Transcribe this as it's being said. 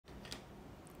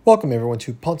Welcome everyone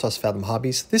to Pontos Fathom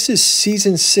Hobbies. This is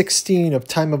Season 16 of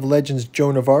Time of Legends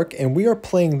Joan of Arc, and we are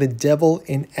playing the Devil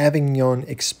in Avingnon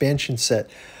expansion set.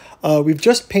 We've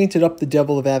just painted up the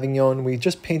Devil of Avingnon. We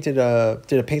just painted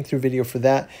did a paint through video for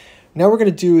that. Now we're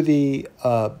going to do the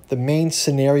main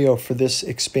scenario for this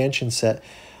expansion set.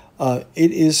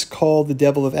 It is called the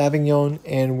Devil of Avingnon,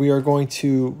 and we are going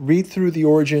to read through the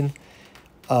origin,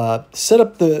 get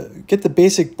the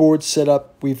basic board set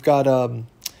up. We've got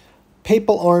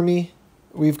Papal Army,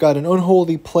 we've got an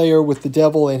unholy player with the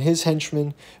devil and his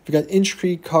henchmen, we've got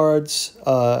intrigue cards,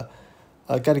 got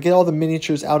to get all the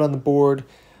miniatures out on the board,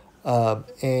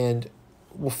 and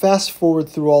we'll fast forward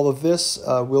through all of this.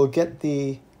 We'll get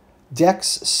the decks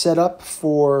set up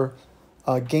for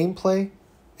gameplay.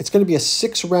 It's going to be a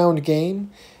 6-round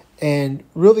game, and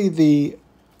really the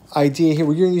idea here,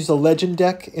 we're going to use the legend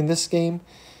deck in this game,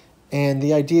 and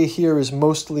the idea here is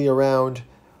mostly around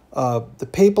the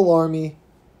Papal Army,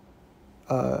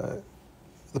 the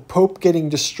Pope getting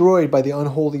destroyed by the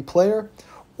unholy player,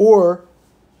 or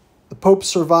the Pope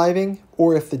surviving,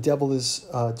 or if the devil is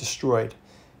destroyed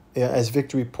as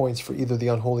victory points for either the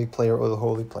unholy player or the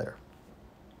holy player.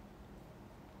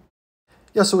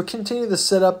 Yeah, so we continue the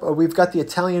setup. We've got the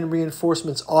Italian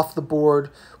reinforcements off the board.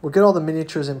 We'll get all the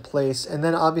miniatures in place. And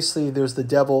then obviously there's the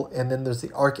devil, and then there's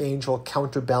the archangel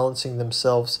counterbalancing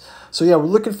themselves. So yeah, we're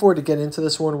looking forward to getting into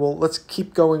this one. Well, let's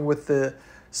keep going with the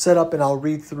setup, and I'll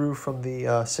read through from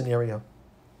the scenario.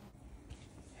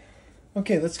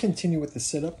 Okay, let's continue with the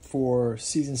setup for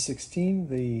Season 16,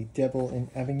 the Devil in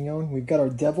Avignon. We've got our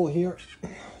devil here.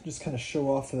 Just kind of show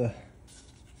off the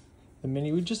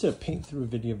mini. We just did a paint through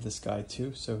video of this guy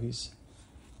too, so he's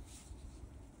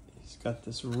got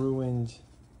this ruined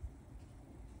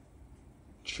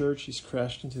church. He's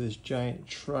crashed into this giant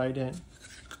trident,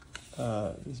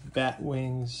 these bat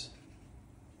wings.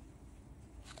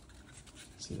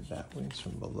 See the bat wings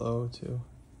from below too,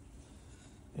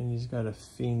 and he's got a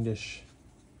fiendish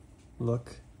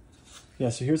look. Yeah,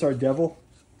 so here's our devil,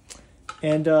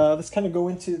 and let's kind of go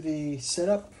into the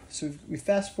setup. So we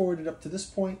fast forwarded up to this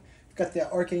point. Got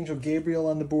the Archangel Gabriel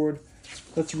on the board.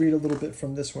 Let's read a little bit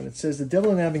from this one. It says, the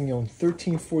Devil in Avignon,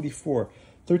 1344.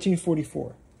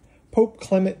 Pope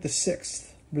Clement VI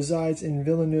resides in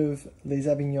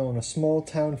Villeneuve-les-Avignon, a small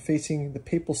town facing the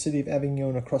papal city of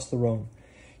Avignon across the Rhone.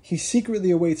 He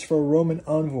secretly awaits for a Roman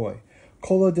envoy,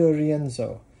 Cola de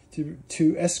Rienzo,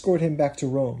 to escort him back to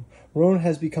Rome. Rome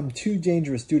has become too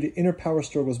dangerous due to inner power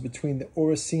struggles between the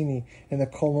Orsini and the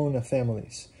Colonna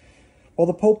families. While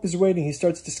the Pope is waiting, he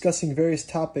starts discussing various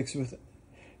topics with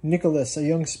Nicholas, a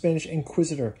young Spanish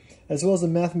inquisitor, as well as the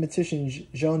mathematician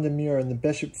Jean de Mur and the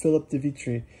Bishop Philip de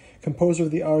Vitry, composer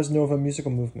of the Ars Nova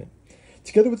musical movement.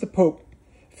 Together with the Pope,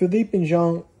 Philippe and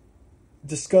Jean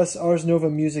discuss Ars Nova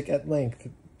music at length,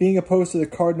 being opposed to the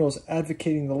cardinals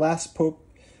advocating the last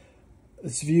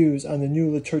Pope's views on the new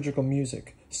liturgical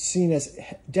music, seen as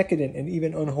decadent and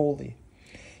even unholy.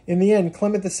 In the end,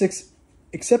 Clement VI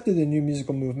accepted the new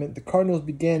musical movement. The cardinals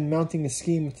began mounting a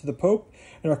scheme to the Pope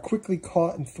and are quickly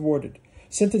caught and thwarted,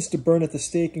 sentenced to burn at the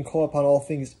stake and call upon all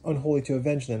things unholy to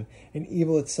avenge them, and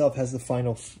evil itself has the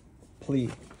final plea.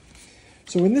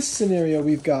 So in this scenario,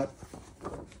 we've got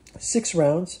 6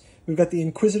 rounds. We've got the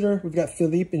Inquisitor, we've got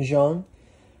Philippe and Jean,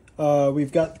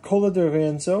 we've got Cola de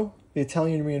Rienzo, the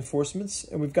Italian reinforcements,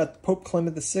 and we've got Pope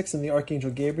Clement VI and the Archangel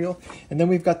Gabriel, and then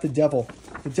we've got the devil.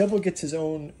 The devil gets his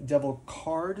own devil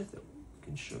card that I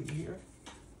can show you here.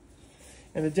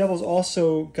 And the devil's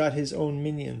also got his own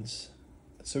minions.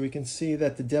 So we can see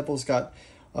that the devil's got,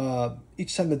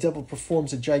 each time the devil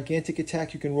performs a gigantic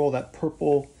attack, you can roll that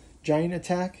purple giant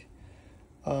attack.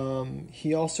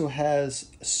 He also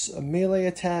has a melee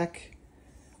attack,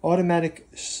 automatic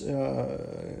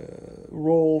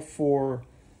roll for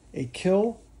a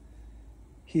kill.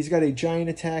 He's got a giant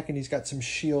attack, and he's got some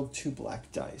shield, 2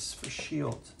 black dice for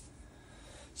shield.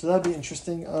 So that'll be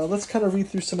interesting. Let's kind of read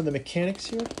through some of the mechanics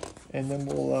here, and then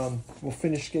we'll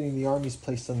finish getting the armies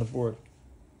placed on the board.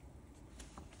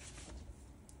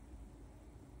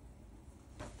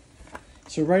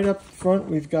 So right up front,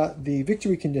 we've got the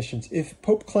victory conditions. If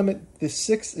Pope Clement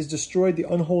VI is destroyed, the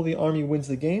unholy army wins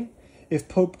the game. If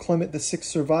Pope Clement VI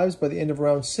survives by the end of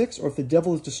round 6, or if the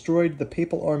devil is destroyed, the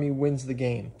papal army wins the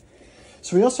game.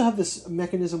 So we also have this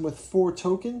mechanism with 4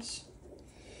 tokens.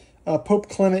 Pope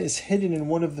Clement is hidden in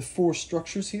one of the 4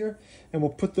 structures here, and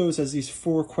we'll put those as these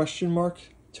 4 question mark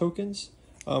tokens.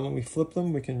 When we flip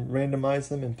them, we can randomize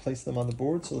them and place them on the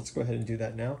board. So let's go ahead and do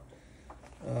that now.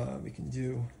 We can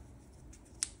do...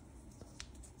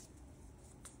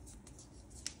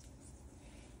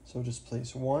 So just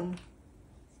place 1,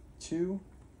 2,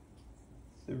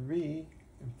 3,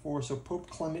 and 4. So Pope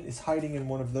Clement is hiding in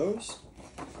one of those.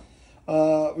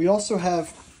 We also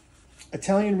have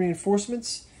Italian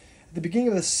reinforcements. At the beginning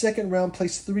of the second round,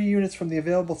 place 3 units from the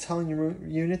available Italian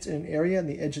units in an area on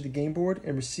the edge of the game board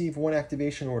and receive 1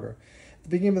 activation order. At the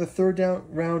beginning of the third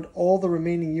round, all the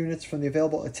remaining units from the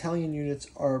available Italian units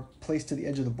are placed to the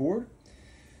edge of the board.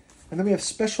 And then we have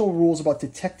special rules about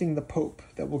detecting the Pope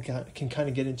that we can kind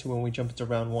of get into when we jump into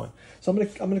round 1. So I'm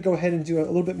gonna go ahead and do a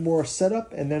little bit more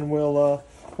setup, and then we'll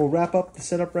wrap up the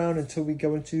setup round until we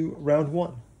go into round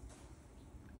 1.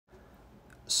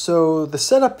 So the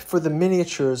setup for the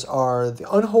miniatures are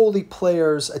the unholy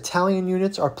players' Italian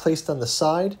units are placed on the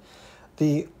side.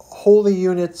 The holy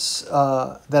units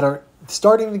that are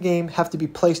starting the game have to be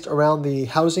placed around the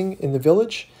housing in the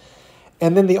village.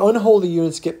 And then the unholy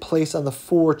units get placed on the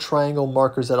 4 triangle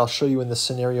markers that I'll show you in the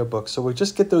scenario book. So we'll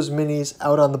just get those minis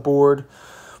out on the board.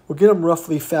 We'll get them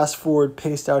roughly fast forward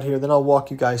paced out here. Then I'll walk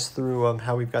you guys through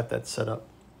how we've got that set up.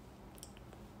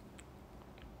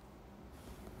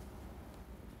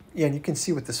 Yeah, and you can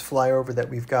see with this flyover that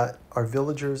we've got our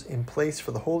villagers in place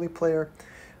for the holy player.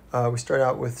 We start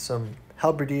out with some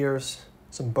halberdiers,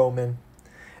 some bowmen,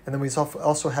 and then we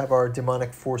also have our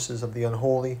demonic forces of the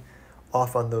unholy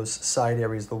off on those side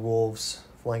areas, the wolves,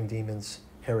 flying demons,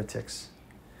 heretics.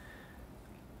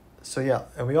 So yeah,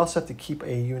 and we also have to keep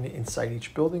a unit inside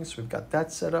each building, so we've got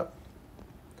that set up.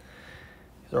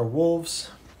 Here's our wolves,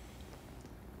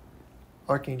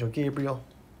 Archangel Gabriel.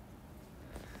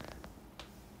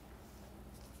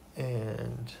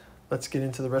 And let's get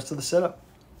into the rest of the setup.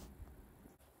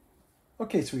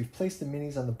 Okay, so we've placed the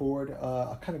minis on the board.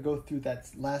 I'll kind of go through that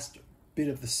last bit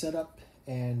of the setup,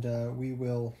 and we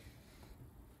will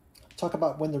talk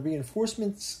about when the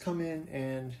reinforcements come in,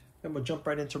 and then we'll jump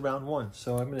right into round 1.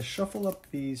 So I'm going to shuffle up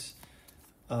these,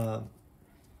 the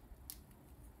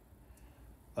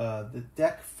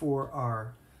deck for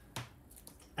our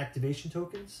activation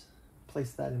tokens,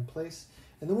 place that in place,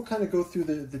 and then we'll kind of go through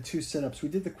the 2 setups. We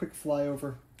did the quick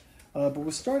flyover, but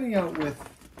we're starting out with,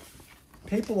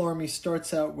 Papal Army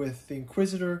starts out with the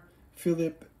Inquisitor,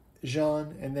 Philip,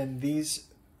 Joan, and then these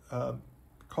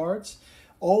cards.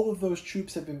 All of those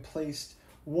troops have been placed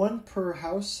 1 per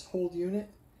household unit.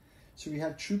 So we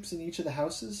have troops in each of the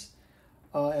houses,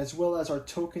 as well as our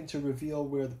token to reveal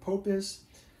where the Pope is.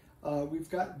 We've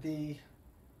got the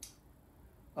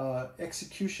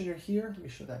Executioner here. Let me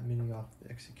show that mini off.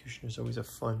 The Executioner is always a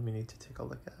fun mini to take a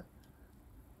look at.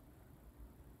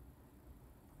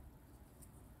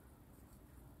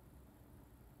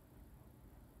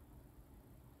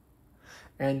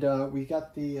 And we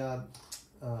got the...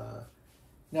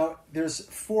 now, there's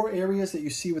 4 areas that you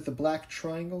see with the black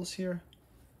triangles here.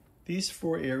 These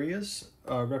 4 areas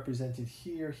are represented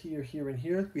here, here, here, and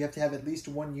here. We have to have at least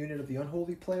 1 unit of the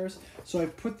unholy players. So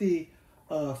I've put the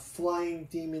flying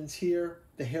demons here,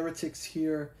 the heretics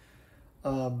here,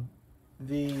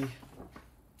 the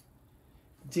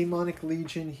demonic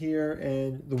legion here,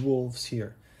 and the wolves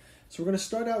here. So we're going to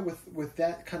start out with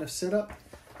that kind of setup.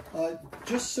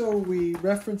 Just so we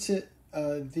reference it,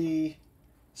 the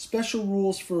special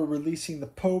rules for releasing the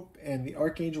Pope and the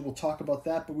Archangel, we'll talk about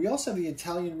that. But we also have the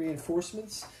Italian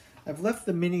reinforcements. I've left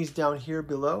the minis down here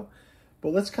below. But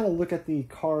let's kind of look at the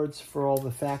cards for all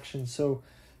the factions. So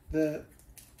the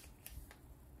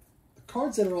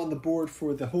cards that are on the board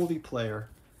for the Holy player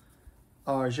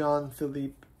are Jean,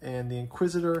 Philippe, and the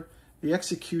Inquisitor, the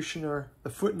Executioner, the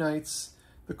Foot Knights,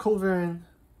 the Culverin,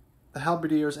 the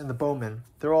Halberdiers, and the Bowmen.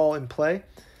 They're all in play.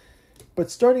 But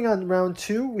starting on round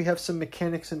 2, we have some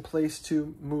mechanics in place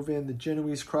to move in the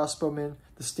Genoese crossbowmen,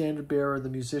 the standard bearer, the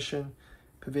musician,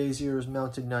 pavesiers,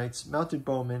 mounted knights, mounted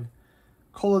bowmen,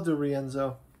 Cola de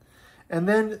Rienzo. And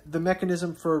then the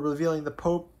mechanism for revealing the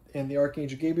Pope and the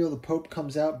Archangel Gabriel. The Pope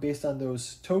comes out based on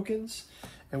those tokens,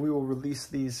 and we will release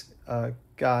these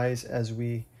guys as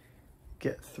we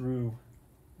get through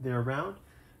their round.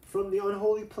 From the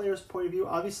unholy player's point of view,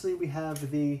 obviously we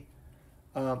have the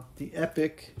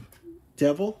epic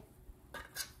devil,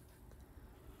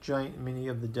 giant mini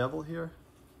of the devil here,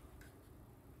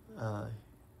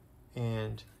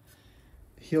 and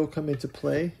he'll come into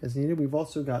play as needed. We've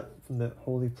also got from the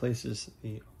holy places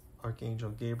the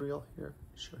Archangel Gabriel here.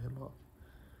 Show him off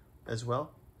as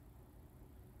well.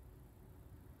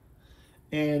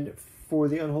 And for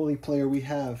the unholy player, we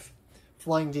have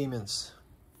flying demons,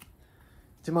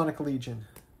 demonic legion,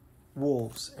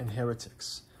 wolves, and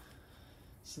heretics.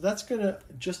 So that's going to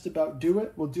just about do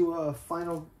it. We'll do a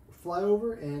final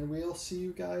flyover, and we'll see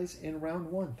you guys in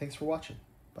round 1. Thanks for watching.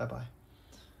 Bye-bye.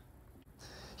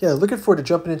 Yeah, looking forward to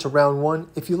jumping into round 1.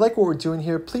 If you like what we're doing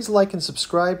here, please like and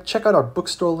subscribe. Check out our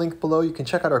bookstore link below. You can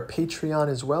check out our Patreon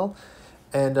as well.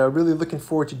 and really looking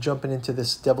forward to jumping into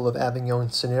this Devil of Avignon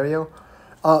scenario.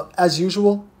 As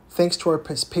usual, thanks to our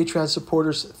Patreon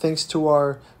supporters, thanks to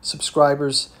our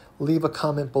subscribers. Leave a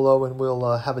comment below and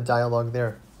we'll have a dialogue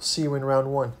there. See you in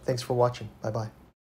round 1. Thanks for watching. Bye-bye.